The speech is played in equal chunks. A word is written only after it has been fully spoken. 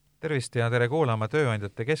Tervist ja tere kuulama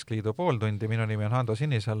Tööandjate Keskliidu pooltundi. Minu nimi on Hando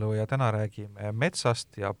Sinisalu ja täna räägime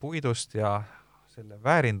metsast ja puidust ja selle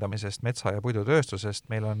väärindamisest, metsa- ja puidutööstusest.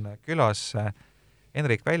 Meil on külas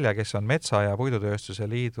Välja, kes on Metsa- ja Puidutööstuse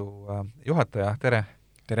Liidu juhataja. Tere!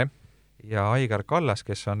 Tere! Ja Aigar Kallas,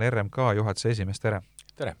 kes on RMK juhatuse esimees. Tere!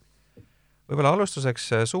 Tere! Võib-olla alustuseks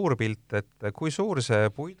suur pilt, et kui suur see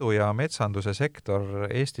puidu- ja metsanduse sektor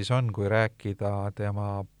Eestis on, kui rääkida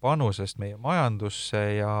tema panusest meie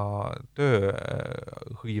majandusse ja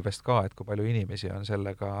tööhõivest ka, et kui palju inimesi on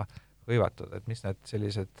sellega hõivatud, et mis need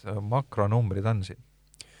sellised makronumbrid on siin?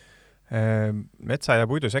 Metsa- ja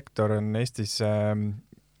puidusektor on Eestis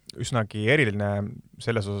üsnagi eriline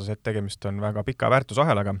selles osas, et tegemist on väga pika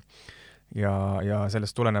väärtusahelaga ja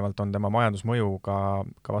sellest tulenevalt on tema majandusmõju ka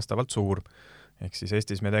vastavalt suur. Ehk siis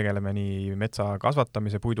Eestis me tegeleme nii metsa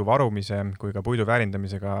kasvatamise, puidu varumise kui ka puidu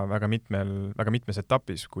väärindamisega väga mitmes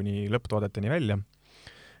etapis kuni lõpptoodeteni välja.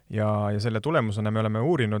 Ja selle tulemusena me oleme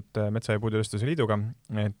uurinud Metsa- ja Puidutööstuse Liiduga,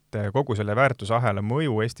 et kogu selle väärtusahela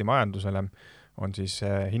mõju Eesti majandusele on siis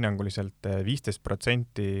hinnanguliselt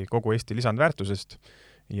 15% kogu Eesti lisandväärtusest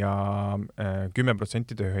ja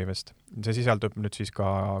 10% tööhõivest. See sisaldub nüüd siis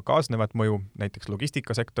ka kaasnevat mõju näiteks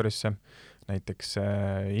logistikasektorisse, näiteks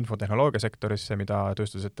infotehnoloogiasektorisse, mida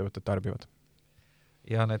tööstusettevõtted tarbivad.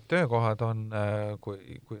 Ja need töökohad on,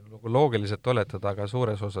 kui loogiliselt oletada, aga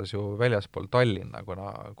suures osas ju väljaspool Tallinna,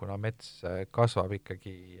 kuna mets kasvab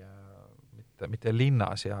ikkagi mitte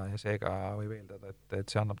linnas ja seega võib eeldada, et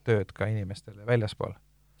see annab tööd ka inimestele väljaspool.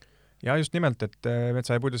 Ja just nimelt, et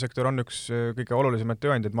metsa- ja puidusektor on üks kõige olulisemad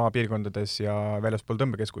tööandjad maapiirkondades ja väljaspool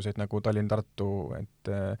tõmbekeskuseid nagu Tallinn, Tartu,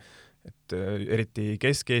 et eriti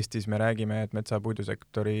Kesk-Eestis me räägime, et metsa- ja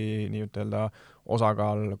puidusektori nii-ütelda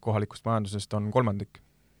osakaal kohalikust majandusest on 1/3.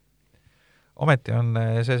 Ometi on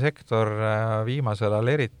see sektor viimasel ajal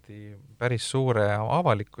eriti päris suure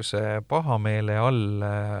avalikkuse pahameele all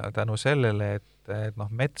tänu sellele, et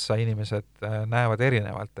metsa inimesed näevad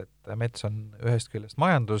erinevalt, et mets on ühest küljest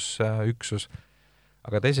majandusüksus,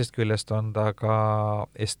 aga teisest küljest on ta ka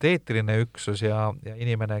esteetiline üksus ja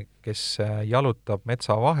inimene, kes jalutab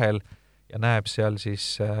metsa vahel ja näeb seal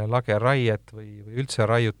siis lageraiet või üldse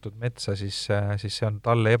raiutud metsa, siis see on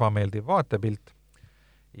talle ebameeldiv vaatepilt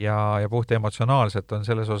ja puht emotsionaalselt on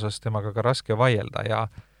selles osas temaga ka raske vaielda ja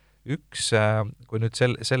kui nüüd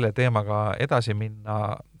selle teemaga edasi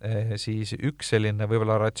minna, siis üks selline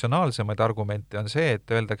võib-olla ratsionaalsemaid argumente on see,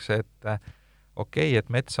 et öeldakse, et okei, et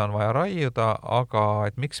metsa on vaja raiuda, aga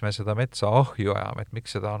et miks me seda metsa ahju ajame, et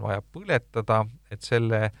miks seda on vaja põletada, et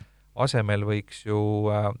selle asemel võiks ju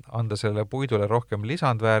anda selle puidule rohkem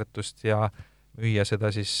lisandväärtust ja müüa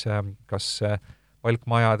seda siis kas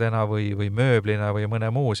palkmajadena või mööblina või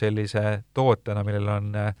mõne muu sellise tootena, millel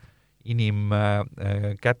on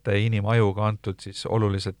inimkäte ja inimajuga antud siis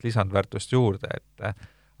oluliselt lisandväärtust juurde, et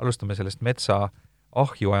alustame sellest metsa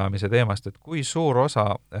ahju ajamise teemast, et kui suur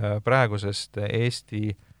osa praegusest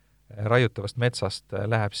Eesti raiutavast metsast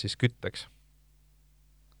läheb siis kütteks?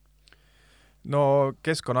 No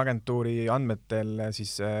Keskkonnaagentuuri andmetel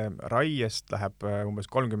siis raiest läheb umbes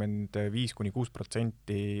 35–6%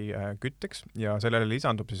 kütteks ja sellele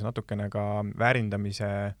lisandub siis natukene ka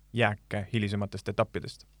väärindamise jääke hilisematest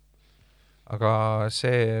etappidest. Aga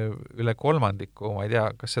see üle 1/3, ma ei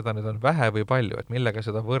tea, kas seda nüüd on vähe või palju, et millega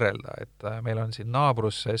seda võrrelda, et meil on siin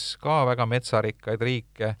naabruses ka väga metsarikkaid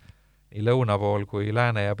riike, nii lõuna pool kui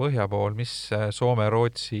lääne ja põhja pool, mis Soome,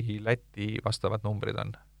 Rootsi, Läti vastavad numbrid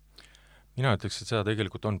on? Mina ütleks, et seda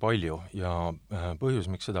tegelikult on palju ja põhjus,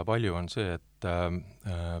 miks seda palju on see, et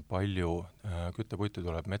palju küttepuitu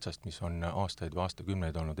tuleb metsast, mis on aastaid või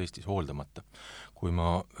aastakümneid olnud Eestis hooldamata. Kui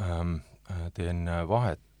ma teen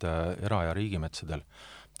vahet era- ja riigimetsadel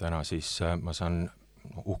täna, siis ma saan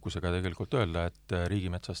uhkusega tegelikult öelda, et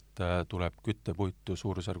riigimetsast tuleb küttepuitu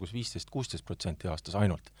suurusjärgus 15–16% aastas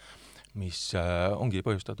ainult, mis ongi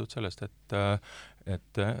põhjustatud sellest,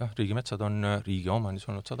 et riigimetsad on riigi omandis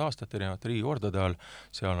olnud 100 aastat erinevate riigikordade all,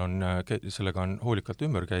 sellega on hoolikalt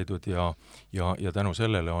ümber käidud ja tänu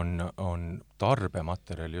sellele on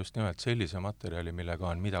tarbematerjali just nimelt sellise materjali, millega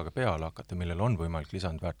on midagi peale hakata, millel on võimalik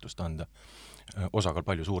lisandväärtust anda, osakaal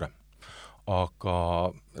palju suurem. Aga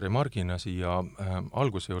remargina siia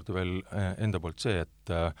alguse juurde veel enda poolt see, et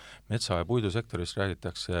metsa- ja puidusektoris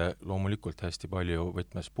räägitakse loomulikult hästi palju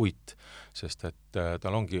võtmes puit, sest et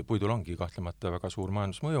puidul ongi kahtlemata väga suur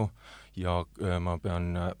majandusmõju ja ma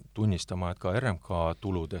pean tunnistama, et ka RMK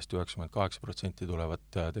tuludest 98% tulevad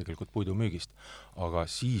tegelikult puidumüügist, aga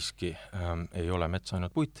siiski ei ole mets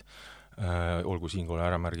ainult puit, olgu siinkohal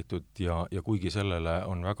ära märgitud ja kuigi sellele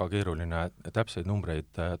on väga keeruline täpseid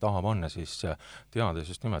numbreid taha panna, siis teades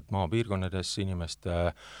just nimelt maapiirkonnades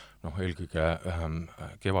inimeste eelkõige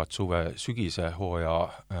kevad, suve, sügise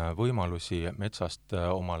hooaja võimalusi metsast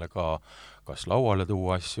omale ka kas lauale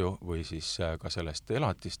tuua asju või siis ka sellest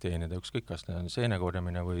elatist teenida, ükskõik kas on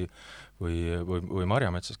seenekorjamine või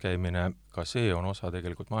marjametsas käimine, ka see on osa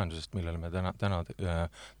tegelikult majandusest, millele me täna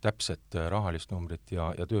täpset rahalist numbrit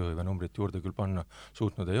ja tööhõive numbrit juurde küll panna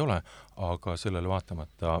suutnud ei ole, aga sellele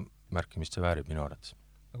vaatamata märkimist see väärib minu arvates.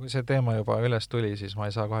 Kui see teema juba üles tuli, siis ma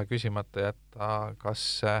ei saa kohe küsimata jätta,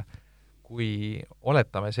 kas kui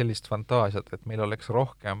oletame sellist fantaasiat, et meil oleks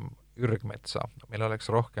rohkem ürgmetsa, meil oleks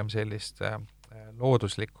rohkem sellist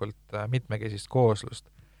looduslikult mitmekesist kooslust,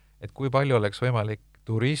 et kui palju oleks võimalik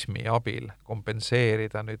turismi abil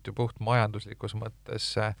kompenseerida nüüd ju puht majanduslikus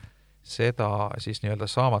mõttes seda siis nii-öelda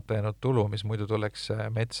saamata jäänud tulu, mis muidu tuleks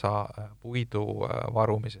metsa puidu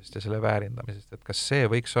varumisest ja selle väärindamisest, et kas see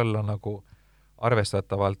võiks olla nagu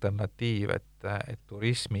arvestatav alternatiiv, et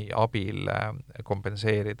turismi abil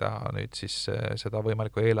kompenseerida nüüd siis seda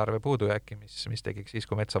võimalikku eelarve puudujääki, mis tekiks siis,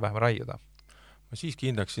 kui metsa vähem raiuda? Ma siiski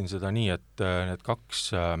hindaksin seda nii, et need kaks,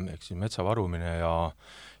 ehk siis metsa varumine ja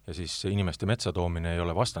siis inimeste metsa toomine ei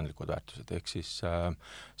ole vastandlikud väärtused, ehk siis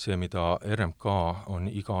see, mida RMK on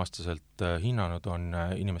iga-aastaselt hinnanud, on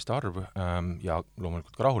inimeste arv ja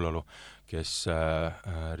loomulikult ka rahulolu, kes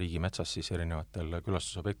riigimetsas siis erinevatel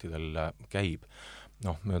külastusobjektidel käib.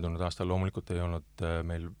 Möödunud aastal loomulikult ei olnud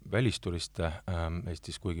meil välisturiste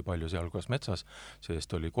Eestis kuigi palju sealhulgas metsas, seest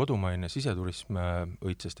oli kodumaine siseturism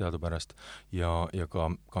õitses teadupärast ja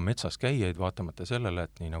ka metsas käijaid, vaatamata sellele,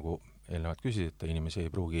 et nii nagu eelnevalt küsisite, inimestele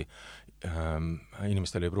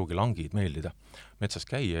ei pruugi langid meeldida. Metsas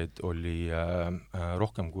käijaid oli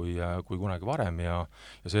rohkem kui kunagi varem ja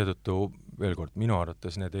seetõttu veel kord, minu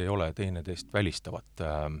arvates need ei ole teineteist välistavad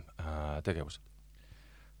tegevused.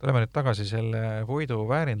 Tuleme nüüd tagasi selle puidu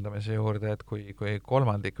väärindamise juurde, et kui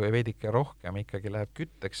kolmandik või veidike rohkem ikkagi läheb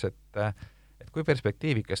kütteks, et kui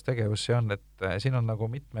perspektiivikas tegevus see on, et siin on nagu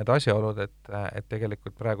mitmed asjaolud, et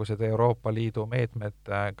tegelikult praegused Euroopa Liidu meetmed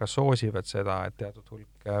ka soosivad seda, et teatud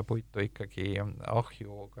hulk puitu ikkagi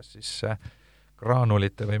ahju, kas siis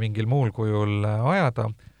graanulite või mingil muul kujul ajada,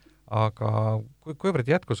 aga kuivõrd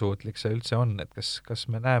jätkusuutlik see üldse on, et kas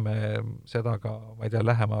me näeme seda ka, ma ei tea,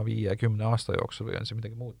 lähema 5-10 aasta jooksul või on see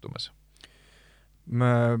midagi muutumas?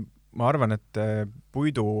 Ma arvan, et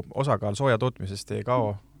puidu osakaal sooja tootmisest ei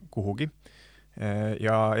kao kuhugi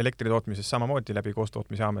ja elektri tootmisest samamoodi läbi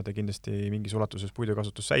koostootmisjaamade kindlasti mingis ulatuses puidu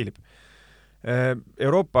kasutus säilib.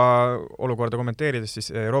 Euroopa olukorda kommenteerides,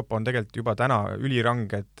 siis Euroopa on tegelikult juba täna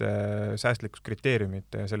üliranged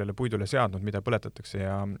säästlikkuskriteeriumid sellele puidule seadnud, mida põletatakse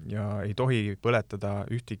ja ei tohi põletada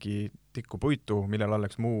ühtegi tikku puitu, millel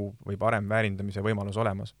oleks muu või parem väärindamise võimalus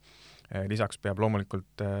olemas. Lisaks peab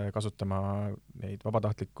loomulikult kasutama neid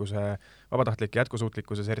vabatahtlike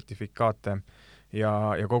jätkusuutlikkuse sertifikaate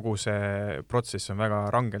ja kogu see protsess on väga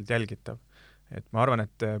rangelt jälgitav. Et ma arvan,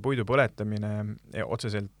 et puidu põletamine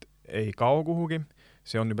otseselt ei kao kuhugi,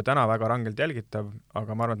 see on juba täna väga rangelt jälgitav,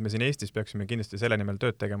 aga ma arvan, et me siin Eestis peaksime kindlasti selle nimel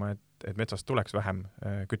tööd tegema, et metsast tuleks vähem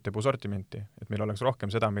küttepuu sortimenti, et meil oleks rohkem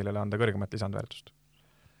seda, millele anda kõrgemat lisandväärtust.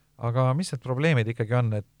 Aga mis need probleemid ikkagi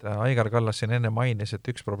on, et Aigar Kallas siin enne mainis, et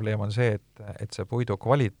üks probleem on see, et see puidu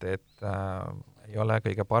kvaliteet ei ole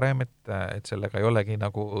kõige parem, et sellega ei olegi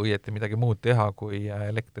nagu õieti midagi muud teha, kui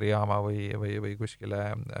elektrijaama või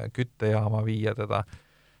kuskile küttejaama viia teda,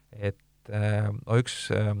 et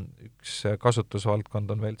üks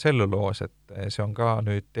kasutusvaldkond on veel tselluloos, et see on ka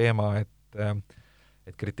nüüd teema, et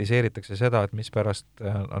kritiseeritakse seda, et mispärast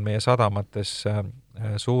on meie sadamates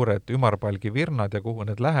suured ümarpalgivirnad ja kuhu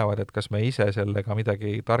need lähevad, et kas me ise sellega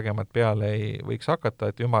midagi targemat peale ei võiks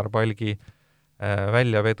hakata, et ümarpalgi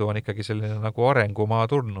väljavedu on ikkagi selline nagu arengumaa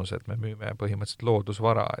tunnus, et me müüme põhimõtteliselt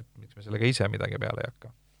loodusvara, et miks me sellega ise midagi peale ei hakka.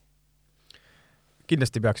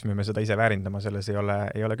 Kindlasti peaksime me seda ise väärindama, selles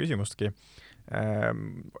ei ole küsimustki.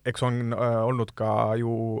 Eks on olnud ka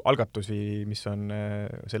ju algatusi, mis on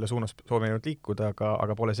selle suunas soovinud liikuda,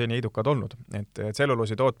 aga pole seni edukad olnud. Et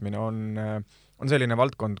tselluloosi tootmine on selline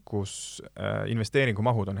valdkond, kus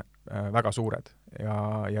investeeringumahud on väga suured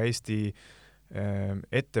ja Eesti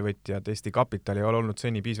ettevõtjad, Eesti kapital ei ole olnud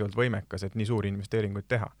seni piisavalt võimekas, et nii suuri investeeringuid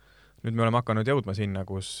teha. Nüüd me oleme hakanud jõudma sinna,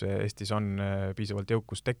 kus Eestis on piisavalt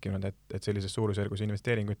jõukust tekkinud, et sellises suurusjärgus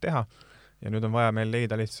investeeringuid teha ja nüüd on vaja meil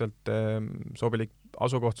leida lihtsalt sobilik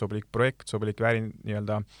asukoht, sobilik projekt, sobilik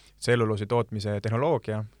nii-öelda tselluloosi tootmise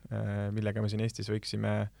tehnoloogia, millega me siin Eestis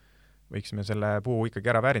võiksime selle puu ikkagi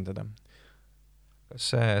ära väärindada. Kas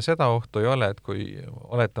seda ohtu ei ole, et kui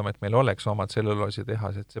oletame, et meil oleks oma tselluloosi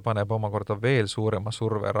tehas, et see paneb omakorda veel suurema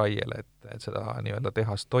surve raiele, et seda nii-öelda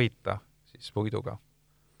tehast toita siis puiduga?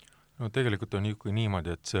 No tegelikult on niimoodi,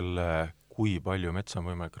 et selle kui palju metsa on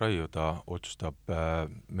võimalik raiuda, otsustab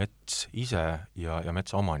mets ise ja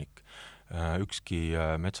metsaomanik. Ükski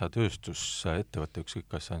metsatööstusettevõte, ükskõik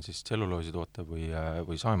kas see on siis tselluloosi tootev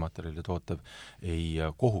või saematerjali tootev, ei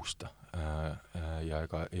kohusta ja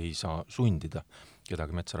ega ei saa sundida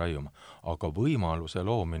kedagi metsa raiuma. Aga võimaluse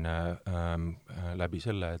loomine läbi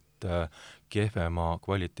selle, et kehvema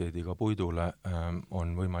kvaliteediga puidule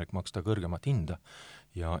on võimalik maksta kõrgemat hinda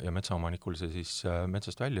ja metsaomanikul see siis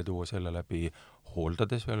metsast välja tuua selle läbi,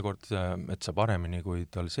 hooldades veel kord metsa paremini, kui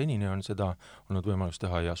tal senini on seda olnud võimalus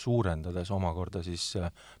teha ja suurendades omakorda siis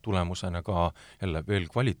tulemusena ka jälle veel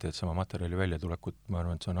kvaliteetsema materjali väljatulekut, ma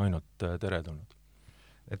arvan, et see on ainult teretulnud.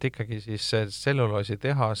 Et ikkagi siis tselluloosi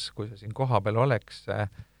tehas, kui see siin kohapeal oleks,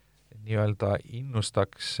 nii-öelda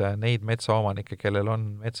innustaks neid metsaomanikke, kellel on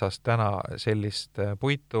metsas täna sellist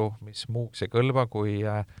puitu, mis muuks ei kõlba kui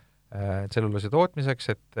tselluloosi tootmiseks,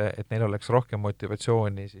 et neil oleks rohkem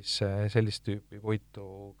motivatsiooni siis sellist tüüpi puitu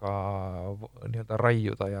ka nii-öelda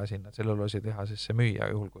raiuda ja sinna tselluloosi tehasesse müüa,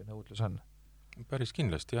 juhul kui nõudlus on. Päris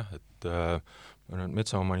kindlasti jah, et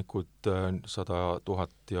metsaomanikud 100 000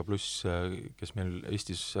 ja pluss, kes meil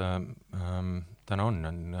Eestis täna on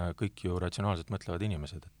kõik ju ratsionaalselt mõtlevad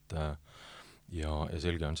inimesed, ja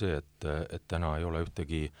selge on see, et täna ei ole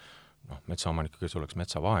ühtegi metsaomanik, kes oleks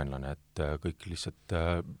metsavaenlane, et kõik lihtsalt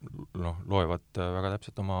loevad väga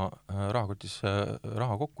täpselt oma rahakotis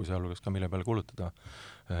raha kokku, sealhulgas ka mille peale kulutada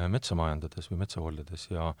metsa majandades või metsa hooldades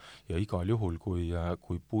ja igal juhul,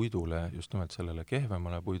 kui puidule, just nimelt sellele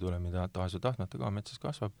kehvemale puidule, mida tahes ja tahtmata ka metsas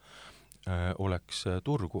kasvab, oleks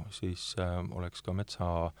turgu, siis oleks ka metsa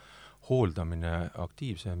hooldamine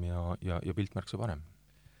aktiivsem ja pilt märksa parem.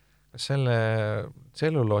 Kas selle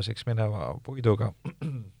tselluloosiks mineva puiduga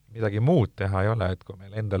midagi muud teha ei ole, et kui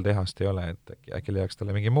meil endal tehast ei ole, et äkki leiaks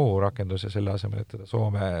talle mingi muu rakenduse selle asemel, et teda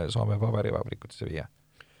Soome paberivabrikutesse viia?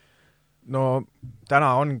 No täna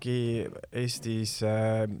ongi Eestis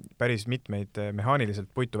päris mitmeid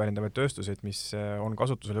mehaaniliselt puitu väärindavaid tööstuseid, mis on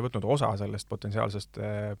kasutusele võtnud osa sellest potentsiaalsest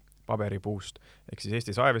paberipuust. Ehk siis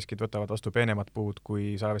Eesti saeveskid võtavad vastu peenemat puud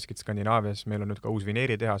kui saeveskid Skandinaavias. Meil on nüüd ka uus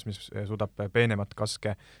vineeritehas, mis suudab peenemat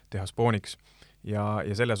kaske teha spooniks. Ja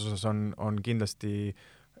selles osas on kindlasti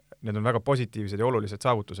need on väga positiivsed ja olulised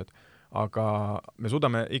saavutused, aga me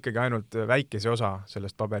suudame ikkagi ainult väikese osa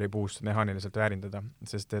sellest paberipuust mehaaniliselt väärindada,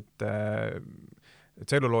 sest et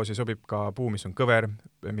tselluloosi sobib ka puu, mis on kõver,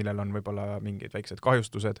 millel on võib-olla mingid väiksed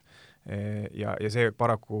kahjustused ja see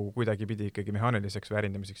paraku kuidagi pidi ikkagi mehaaniliseks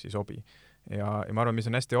väärindamiseks ei sobi. Ja ma arvan,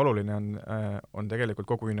 mis on hästi oluline, on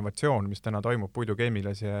tegelikult kogu innovatsioon, mis täna toimub puidu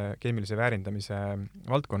keemilise väärindamise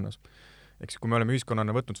valdkonnas. Eks kui me oleme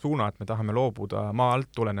ühiskonnana võtnud suuna, et me tahame loobuda maa alt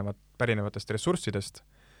pärinevatest ressurssidest,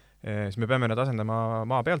 siis me peame nad asendama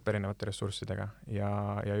maa pealt pärinevate ressurssidega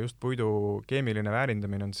ja just puidu keemiline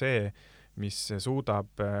väärindamine on see, mis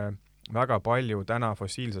suudab väga palju täna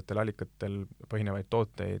fossiilsetel allikatel põhinevaid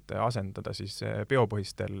tooteid asendada siis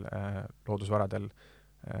biopõhistel loodusvaradel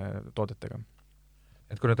toodetega.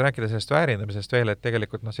 Et kui nüüd rääkida sellest väärindamisest veel, et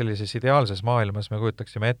tegelikult sellises ideaalses maailmas me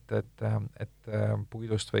kujutaksime ette, et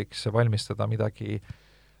puidust võiks valmistada midagi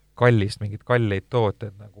kallist, mingid kalleid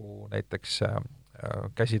tooted, nagu näiteks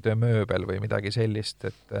käsitöömööbel või midagi sellist,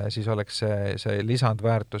 et siis oleks see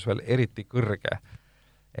lisandväärtus veel eriti kõrge.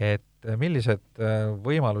 Et millised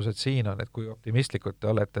võimalused siin on, et kui optimistlikud te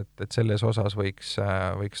olete, et selles osas võiks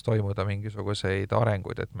toimuda mingisuguseid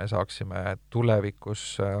arenguid, et me saaksime tulevikus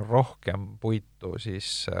rohkem puitu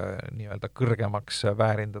siis nii-öelda kõrgemaks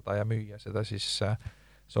väärindada ja müüa seda siis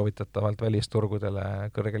soovitatavalt välisturgudele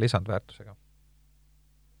kõrge lisandväärtusega?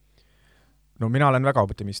 No mina olen väga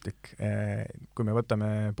optimistlik. Kui me võtame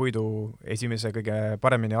puidu esimese kõige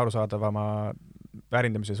paremini arusaadavama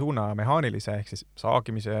väärindamise suuna mehaanilise, ehk siis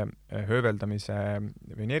saagimise, hööveldamise,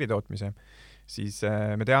 vineeritootmise, siis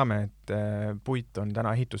me teame, et puit on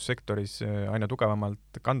täna ehitussektoris aina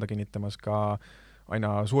tugevamalt kanda kinnitamas ka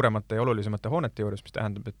aina suuremate ja olulisemate hoonete juures, mis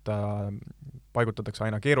tähendab, et ta paigutatakse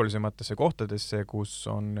aina keerulisematesse kohtadesse, kus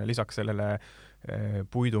on lisaks sellele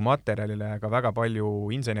puidumaterjalile ka väga palju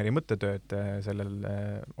inseneri mõttetööd sellel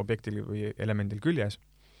objektil või elemendil küljes.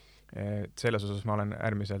 Selles osas ma olen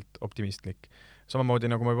äärmiselt optimistlik. Samamoodi,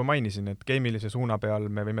 nagu ma juba mainisin, et keemilise suuna peal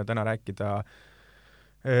me võime täna rääkida,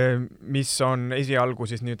 mis on esialgu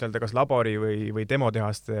siis nii-ütelda kas labori või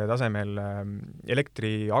demotehaste tasemel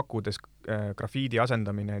elektriakudes grafiidi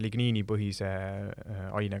asendamine ligniinipõhise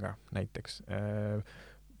ainega näiteks,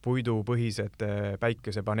 puidupõhised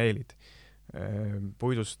päikesepaneelid,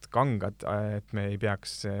 puidust kangad, et me ei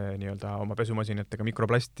peaks nii-öelda oma pesumasinatega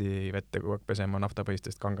mikroplasti vette kogu aeg pesema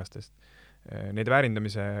naftapõhistest kangastest. Neid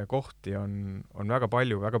väärindamise kohti on väga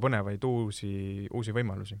palju, väga põnevaid uusi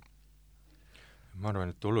võimalusi. Ma arvan,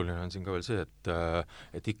 et oluline on siin ka veel see,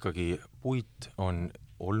 et ikkagi puit on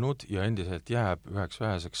olnud ja endiselt jääb üheks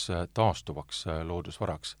väheseks taastuvaks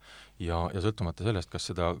loodusvaraks. Ja sõltumata sellest, kas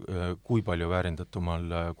seda, kui palju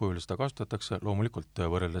väärindatumal kujul seda kasutatakse, loomulikult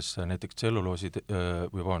võrreldes näiteks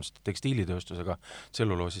tekstiilitööstusega,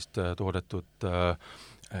 tselluloosist toodetud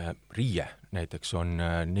riie näiteks on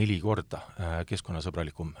 4 korda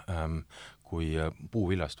keskkonnasõbralikum kui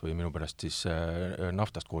puuvillast või minu pärast siis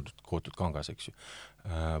naftast kootud kangas, eks ju.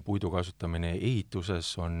 Puidu kasutamine ehituses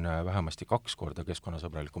on vähemasti 2 korda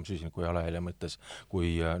keskkonnasõbralikum süsiniku jalajälje mõttes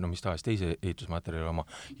kui mis tahes teise ehitusmaterjali oma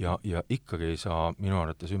ja ikkagi ei saa minu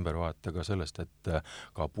arvates ümber vaadata ka sellest, et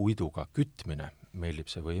ka puiduga kütmine, meeldib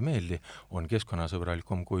see või ei meeldi, on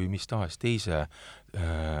keskkonnasõbralikum kui mis tahes teise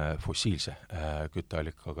fossiilse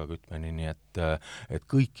kütteallikaga kütmine, nii et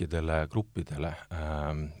kõikidele gruppidele,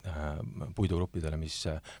 puidugruppidele, mis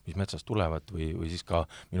metsast tulevad või siis ka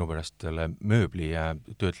minu pärast mööbli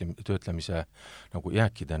töötlemise nagu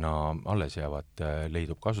jääkidena alles jäävad,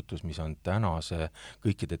 leidub kasutus, mis on tänase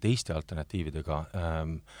kõikide teiste alternatiividega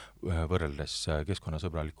võrreldes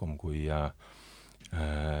keskkonnasõbralikum kui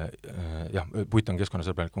puit on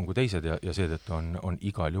keskkonnasõbralikum kui teised ja seetõttu on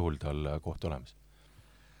igal juhul tal koht olemas.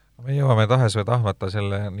 Me jõuame tahes või tahmata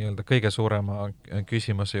selle nii-öelda kõige suurema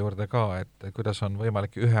küsimuse juurde ka, et kuidas on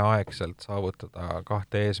võimalik üheaegselt saavutada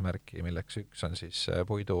 2 eesmärki, milleks üks on siis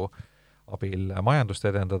puidu abil majandust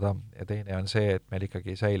edendada ja teine on see, et meil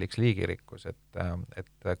ikkagi säiliks liigirikkus, et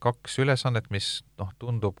 2 ülesannet, mis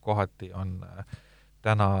tundub kohati on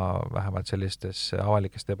täna vähemalt sellistes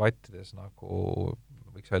avalikes debattides nagu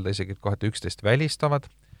võiks öelda isegi kohati üksteist välistavad,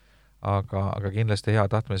 aga kindlasti hea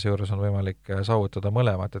tahtmise juures on võimalik saavutada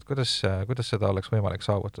mõlemat, et kuidas seda oleks võimalik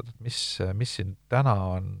saavutada, et mis siin täna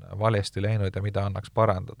on valesti läinud ja mida annaks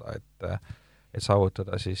parandada, et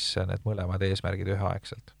saavutada siis need mõlemad eesmärgid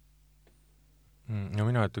üheaegselt? No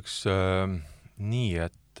mina ütleks nii,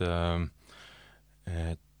 et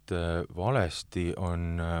valesti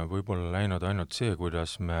on võib-olla läinud ainult see,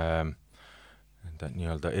 kuidas me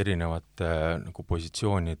nii-öelda erinevate nagu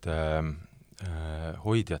positsioonide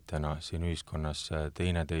hoidjatena siin ühiskonnas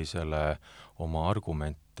teineteisele oma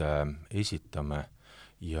argumente esitame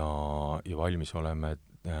ja valmis oleme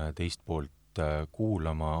teist poolt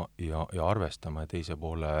kuulama ja arvestama teise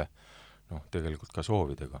poole tegelikult ka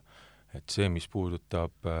soovidega. Et see, mis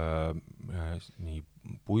puudutab nii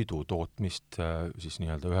puidu tootmist siis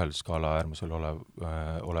nii-öelda ühel skaala äärmusel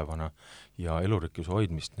olevana ja elurikkuse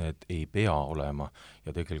hoidmist, need ei pea olema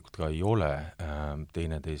ja tegelikult ka ei ole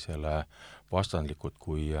teineteisele vastandlikud,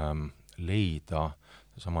 kui leida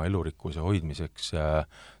sama elurikkuse hoidmiseks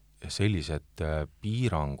sellised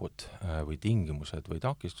piirangud või tingimused või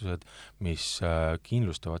takistused, mis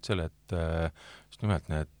kindlustavad selle, et just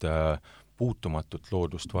nimelt need puutumatut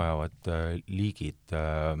loodust vajavad liigid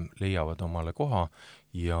leiavad omale koha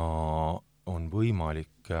ja on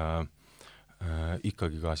võimalik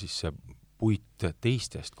ikkagi ka siis see puit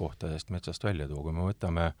teistest kohtadest metsast välja tuua. Kui me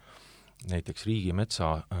võtame näiteks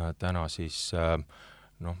riigimetsa täna siis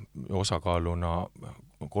osakaaluna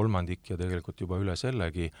 1/3 ja tegelikult juba üle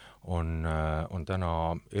sellegi on täna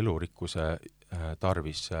elurikkuse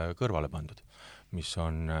tarvis kõrvale pandud, mis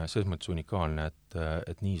on selles mõttes unikaalne,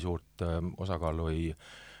 et nii suurt osakaalu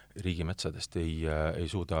riigimetsadest ei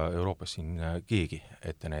suuda Euroopas siin keegi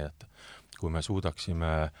ette näidata. Kui me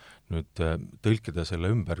suudaksime nüüd tõlkida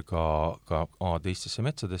selle ümber ka A teistesse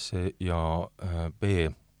metsadesse ja B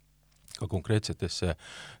ka konkreetsetesse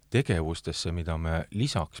tegevustesse, mida me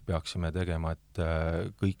lisaks peaksime tegema, et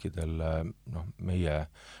kõikidel meie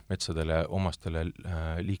metsadele omastele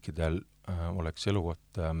liikidel oleks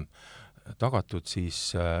elukoht tagatud,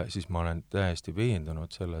 siis ma olen täiesti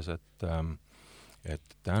veendunud selles,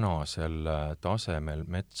 et tänasel tasemel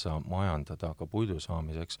metsa majandada ka puidu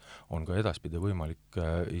saamiseks on ka edaspidi võimalik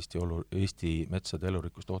Eesti metsade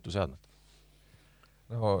elurikkust ohtu seadmata.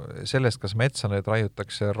 No sellest, kas metsa nüüd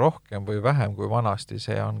raiutakse rohkem või vähem kui vanasti,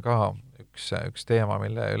 see on ka üks teema,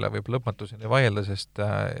 mille üle võib lõpmatuseni vaielda, sest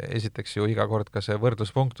esiteks ju iga kord ka see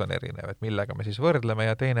võrdluspunkt on erinev, et millega me siis võrdleme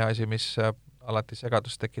ja teine asi, mis alati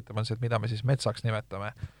segadust tekitab, on see, et mida me siis metsaks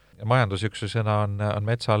nimetame. Ja majandusüksusena on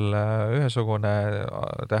metsal ühesugune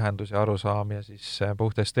tähendus ja arusaam ja siis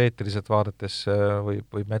puht esteetiliselt vaadates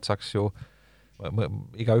võib metsaks ju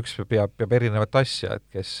igaüks peab erinevat asja, et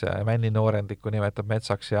kes männinoorendikku nimetab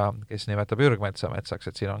metsaks ja kes nimetab ürgmetsa metsaks,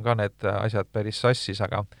 et siin on ka need asjad päris sassis,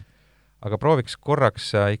 aga prooviks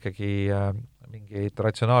korraks ikkagi mingeid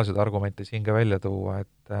ratsionaalseid argumente siin ka välja tuua,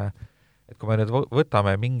 et kui me nüüd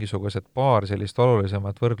võtame mingisugused paar sellist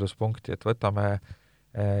olulisemat võrdluspunkti, et võtame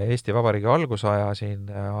Eesti Vabariigi algusaja siin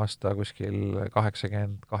aasta kuskil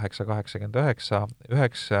 88-89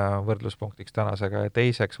 üheks võrdluspunktiks tänasega ja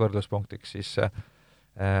teiseks võrdluspunktiks siis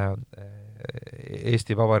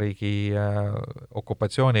Eesti Vabariigi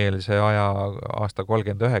okupatsioonieelse aja aasta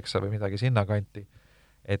 39 või midagi sinnakanti,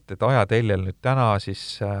 et ajateljel nüüd täna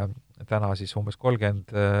siis umbes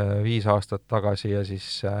 35 aastat tagasi ja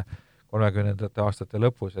siis 30ndate aastate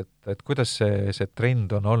lõpus, et kuidas see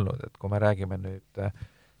trend on olnud, et kui me räägime nüüd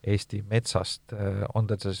Eesti metsast, on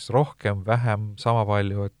ta siis rohkem, vähem, sama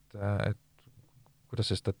palju, et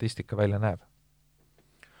kuidas see statistika välja näeb?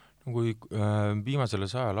 No kui viimasele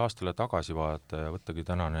 100 aastale tagasi vaadata ja võttagi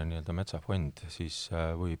tänane nii-öelda metsafond, siis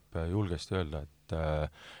võib julgesti öelda, et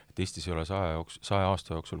Eestis ei ole 100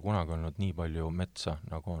 aasta jooksul kunagi olnud nii palju metsa,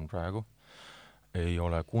 nagu on praegu. Ei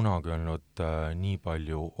ole kunagi olnud nii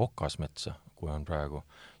palju okasmetsa, kui on praegu,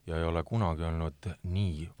 ja ei ole kunagi olnud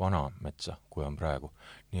nii vana metsa, kui on praegu.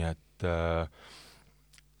 Nii et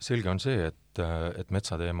selge on see, et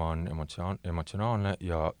metsateema on emotsionaalne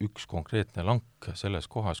ja üks konkreetne lank selles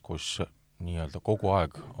kohas, kus nii-öelda kogu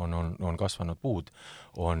aeg on kasvanud puud,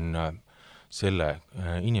 on selle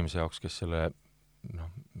inimese jaoks, kes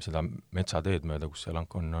seda metsateed mööda, kus see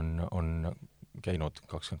lank on käinud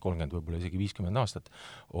 20, 30, võib-olla isegi 50 aastat,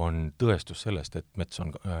 on tõestus sellest, et mets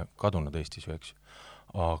on kadunud Eestis, eks.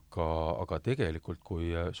 Aga tegelikult,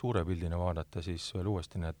 kui suure pildina vaadata, siis veel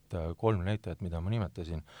uuesti need 3 näitajat, mida ma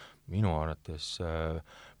nimetasin, minu arvates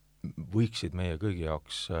võiksid meie kõigi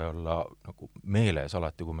jaoks olla nagu meeles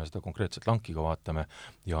alati, kui me seda konkreetselt lankiga vaatame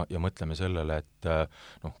ja mõtleme sellele, et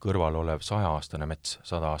kõrval olev 100-aastane mets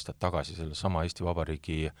 100 aastat tagasi, selle sama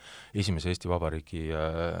esimese Eesti Vabariigi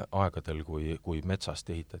aegadel, kui metsast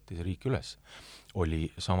ehitati see riik üles,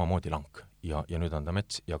 oli samamoodi lank ja nüüd on ta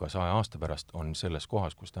mets ja ka 100 aasta pärast on selles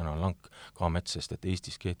kohas, kus täna on lank ka mets, sest et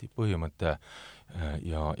Eestis kehtib põhimõte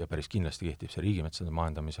ja päris kindlasti kehtib see riigimetsade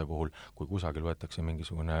majandamise puhul, kui kusagil võetakse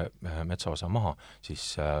mingisugune metsaosa maha,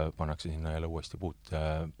 siis pannakse sinna jälle uuesti puud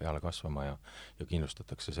peale kasvama ja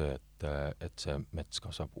kindlustatakse see, et see mets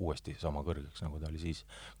kasvab uuesti sama kõrgeks, nagu ta oli siis,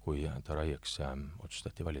 kui ta raieks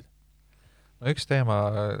otsustati valida. No üks teema,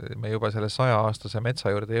 me juba selle 100-aastase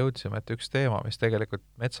metsa juurde jõudsime, et üks teema, mis tegelikult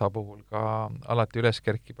metsa puhul ka alati üles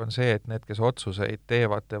kerkib, on see, et need, kes otsuseid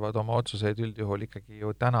teevad oma otsuseid üldjuhul ikkagi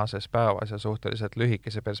ju tänases päevas ja suhteliselt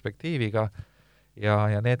lühikese perspektiiviga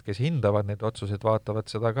ja need, kes hindavad neid otsuseid, vaatavad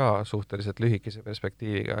seda ka suhteliselt lühikese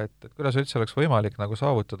perspektiiviga, et kuidas üldse oleks võimalik nagu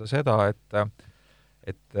saavutada seda,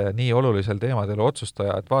 et nii olulisel teemadel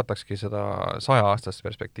otsustajad vaatakski seda 100-aastast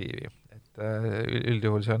perspektiivi.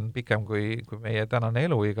 Üldjuhul see on pikem kui meie tänane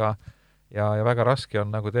eluiga ja väga raske on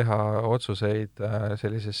nagu teha otsuseid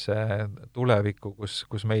sellisesse tulevikku,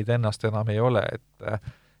 kus meid ennast enam ei ole, et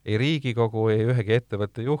ei Riigikogu, ei ühegi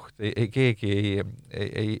ettevõtte juht, ei keegi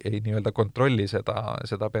ei nii-öelda kontrolli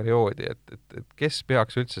seda perioodi, et kes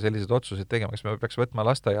peaks üldse selliseid otsuseid tegema, kas me peaks võtma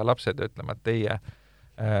lasteaialapsed ja ütlema, et teie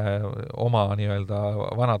oma nii-öelda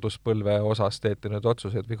vanaduspõlve osas teete nüüd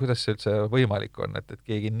otsuseid või kuidas see üldse võimalik on, et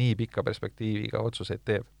keegi nii pika perspektiiviga otsuseid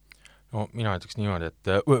teeb? No mina ütleks niimoodi, et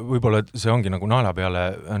võib-olla see ongi nagu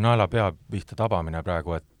naelapea pihta tabamine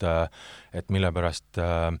praegu, et mille pärast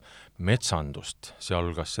metsandust,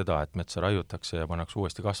 sealhulgas seda, et metsa raiutakse ja pannakse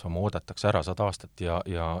uuesti kasvama, oodatakse ära 100 aastat ja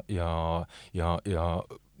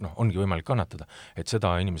ongi võimalik kannatada, et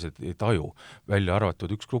seda inimesed ei taju, välja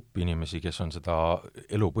arvatud üks grupp inimesi, kes on seda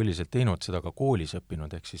elupõliselt teinud, seda ka koolis õppinud,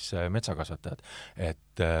 ehk siis metsakasvatajad,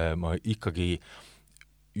 et ma ikkagi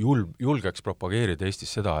julgeks propageerida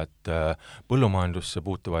Eestis seda, et põllumajandusse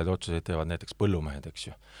puutuvaid otsuseid teevad näiteks põllumehed, eks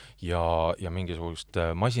ju, ja mingisugust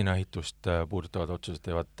masinaehitust puudutavad otsused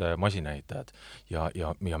teevad masinaehitajad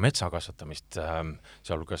ja metsakasvatamist,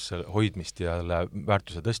 sealhulgas hoidmist ja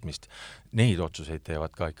väärtuse tõstmist, neid otsuseid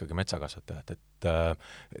teevad ka ikkagi metsakasvatajad,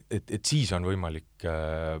 et siis on võimalik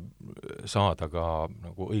saada ka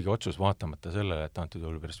nagu õige otsus, vaatamata sellele, et antud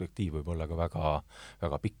juhul perspektiiv võib olla ka väga,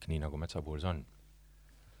 väga pikk, nii nagu metsa puhul see on.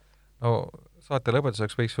 No saate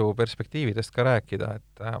lõpetuseks võiks ju perspektiividest ka rääkida,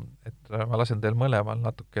 et ma lasen teil mõlemal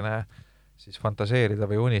natukene siis fantaseerida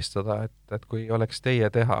või unistada, et kui oleks teie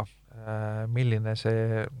teha, milline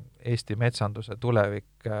see Eesti metsanduse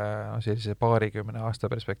tulevik sellise 20 aasta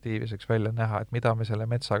perspektiivis võiks välja näha, et mida me selle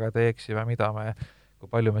metsaga teeksime, kui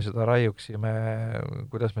palju me seda raiuksime,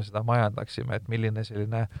 kuidas me seda majandaksime, et milline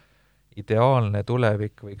selline ideaalne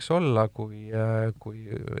tulevik võiks olla, kui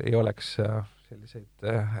ei oleks selliseid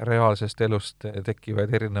reaalsest elust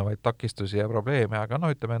tekkivaid erinevaid takistusi ja probleeme, aga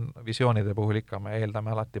ütleme, visioonide puhul ikka me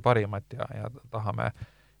eeldame alati parimat ja tahame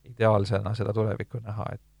ideaalsena seda tulevikku näha,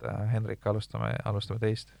 et Henrik, alustame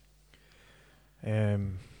teist.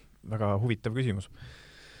 väga huvitav küsimus.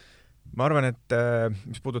 Ma arvan, et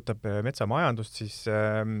mis puudutab metsamajandust, siis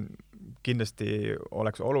kindlasti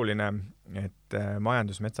oleks oluline, et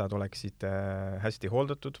majandusmetsad oleksid hästi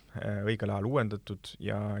hooldatud, õigel ajal uuendatud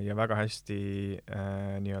ja väga hästi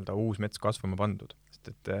nii-öelda uus mets kasvama pandud.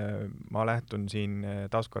 Sest et ma lähtun siin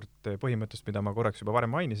taaskord põhimõttest, mida ma korraks juba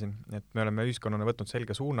varem mainisin, et me oleme ühiskonnana võtnud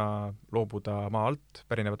selge suuna loobuda maa alt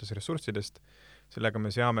pärinevatest ressurssidest. Sellega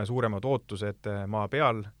me seame suuremad ootused maa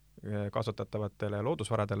peal kasvatatavatele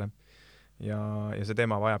loodusvaradele ja see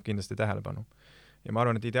teema vajab kindlasti tähelepanu. Ja ma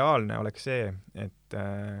arvan, et ideaalne oleks see, et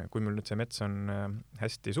kui meil nüüd see mets on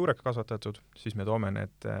hästi suureks kasvatatud, siis me toome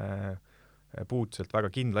need puud sealt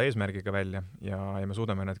väga kindla eesmärgiga välja ja me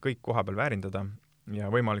suudame need kõik kohapeal väärindada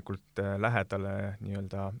ja võimalikult lähedale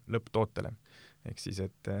nii-öelda lõpptootele. Ehk siis,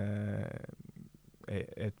 et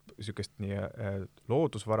sükest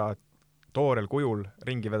loodusvara toorel kujul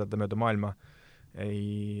ringi vedada mööda maailma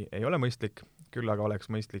ei ole mõistlik, küll aga oleks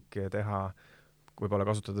mõistlik teha, võib-olla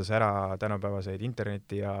kasutades ära tänapäevaseid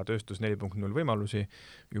interneti ja tööstus 4.0 võimalusi,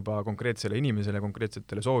 juba konkreetsele inimesele,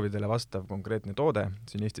 konkreetsetele soovidele vastav konkreetne toode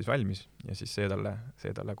siin Eestis valmis ja siis see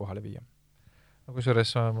talle kohale viia.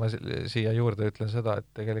 Kusjuures ma siia juurde ütlen seda, et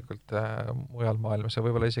tegelikult mujal maailmas ja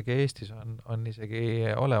võib-olla isegi Eestis on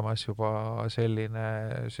isegi olemas juba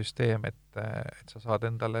selline süsteem, et sa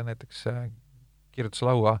saad endale näiteks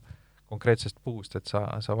kirjutuslaua konkreetsest puust, et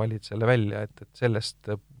sa valid selle välja, et sellest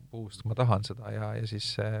puust ma tahan seda ja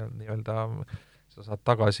siis nii-öelda sa saad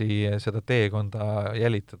tagasi seda teekonda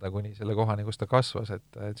jälitada kuni selle kohani, kus ta kasvas,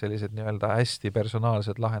 et sellised nii-öelda hästi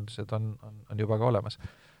personaalsed lahendused on juba ka olemas.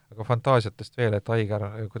 Aga fantaasiatest veel, et Aigar,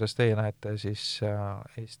 kuidas teie näete siis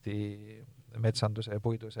Eesti metsanduse ja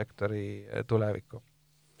puidusektori tulevikku?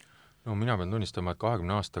 No mina pean tunnistama, et 20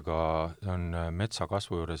 aastaga on metsa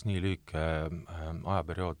kasvu juures nii lühike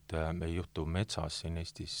ajaperiood ei juhtu metsas siin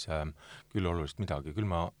Eestis küll olulist midagi. Küll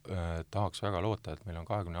ma tahaks väga loota, et meil on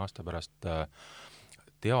 20 aasta pärast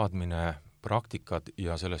teadmine, praktikad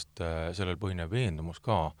ja sellel põhinev veendumus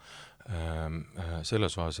ka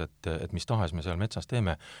selles osas, et mis tahes me seal metsas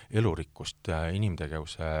teeme, elurikkust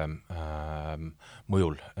inimtegevuse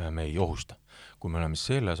mõjul me ei ohusta. Kui me oleme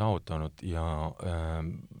selle saavutanud ja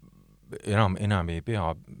enam ei pea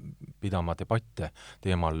pidama debatte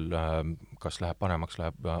teemal, kas läheb paremaks,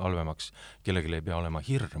 läheb halvemaks, kellelgi ei pea olema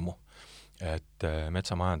hirmu, et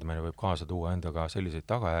metsamajandamine võib kaasa tuua endaga selliseid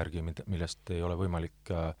tagajärgi, millest ei ole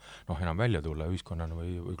võimalik enam välja tulla ühiskonnana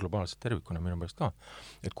või globaalselt tervikuna minu pärast ka.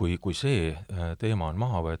 Et kui see teema on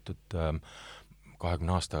maha võetud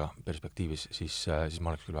 20 aasta perspektiivis, siis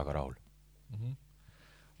ma oleks küll väga rahul. Mm-hmm.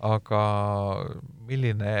 Aga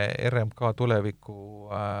milline RMK tuleviku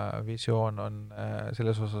visioon on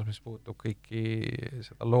selles osas, mis puutub kõiki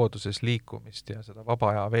seda looduses liikumist ja seda vaba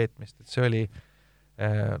aja veetmist, et see oli,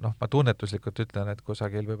 ma tunnetuslikult ütlen, et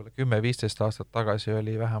kusagil võib-olla 10-15 aastat tagasi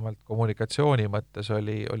oli vähemalt kommunikatsiooni mõttes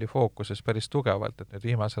oli fookuses päris tugevalt, et nüüd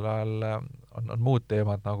viimasel ajal on muud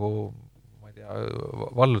teemad nagu, ma ei tea,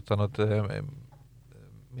 vallutanud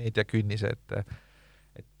meediakünnise,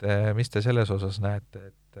 et mis te selles osas näete,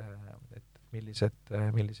 et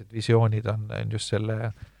millised visioonid on just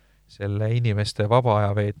selle inimeste vaba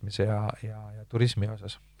aja veetmise ja turismi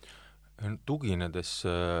osas? Tuginedes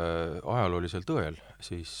ajaloolisel tõel,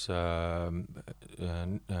 siis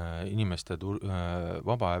inimeste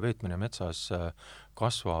vaba aja veetmine metsas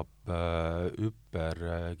kasvab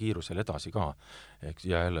hüperkiirusel edasi ka.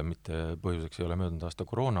 Ja jälle mitte põhjuseks ei ole möödunud aasta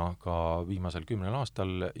koroona, ka viimasel 10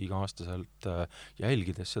 aastal iga-aastaselt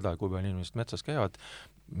jälgides seda, kui palju inimesed metsas käivad,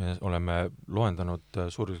 me oleme loendanud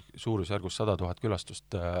suurusjärgus 100 000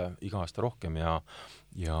 külastust iga aasta rohkem ja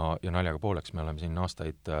naljaga pooleks me oleme siin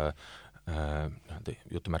aastaid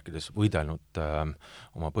jutumärkides võidelnud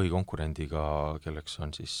oma põhikonkurendiga, kelleks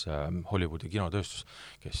on siis Hollywoodi kinotööstus,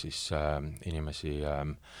 kes siis inimesi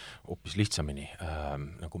hoopis lihtsamini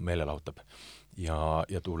nagu meelelahutab.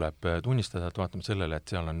 Ja tuleb tunnistada, et vaatame sellele, et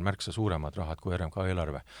seal on märksa suuremad rahad kui RMK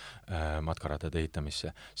eelarve matkaradade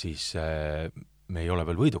ehitamisse, siis me ei ole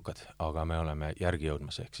veel võidukad, aga me oleme järgi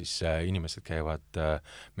jõudmas, ehk siis inimesed käivad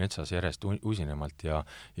metsas järjest usinemalt ja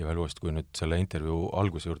veel uuesti, kui nüüd selle intervjuu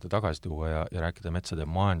alguse juurde tagasi tuua ja rääkida metsade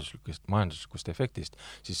majanduslikust efektist,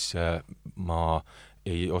 siis ma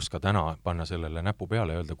ei oska täna panna sellele näpu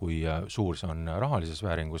peale ja öelda, kui suur see on rahalises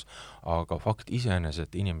vääringus, aga fakt iseenesest,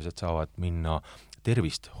 et inimesed saavad minna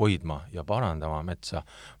tervist hoidma ja parandama metsa,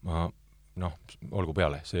 olgu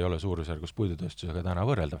peale, see ei ole suurusjärgus puidutööstusega täna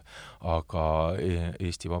võrreldav, aga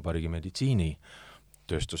Eesti Vabariigi meditsiini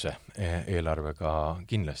tööstuse eelarvega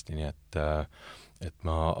kindlasti, nii et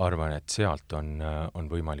ma arvan, et sealt on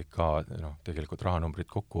võimalik ka tegelikult rahanumbrid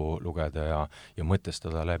kokku lugeda ja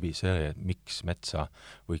mõtestada läbi see, miks metsa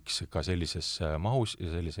võiks ka sellises mahus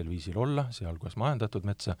ja sellisel viisil olla, sealhulgas majandatud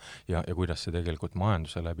metsa ja kuidas see tegelikult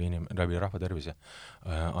majanduse läbi rahvatervise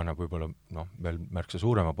annab võib-olla veel märksa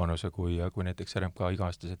suurema panuse kui näiteks RMK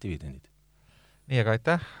iga-aastased dividendid. Nii, aga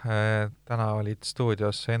aitäh. Täna olid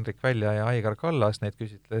stuudios Hendrik Välja ja Aigar Kallas, neid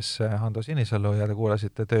küsitles Hando Sinisalu ja te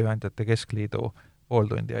kuulasite Tööandjate Keskliidu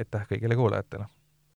pooltundi. Aitäh kõigile kuulajatele!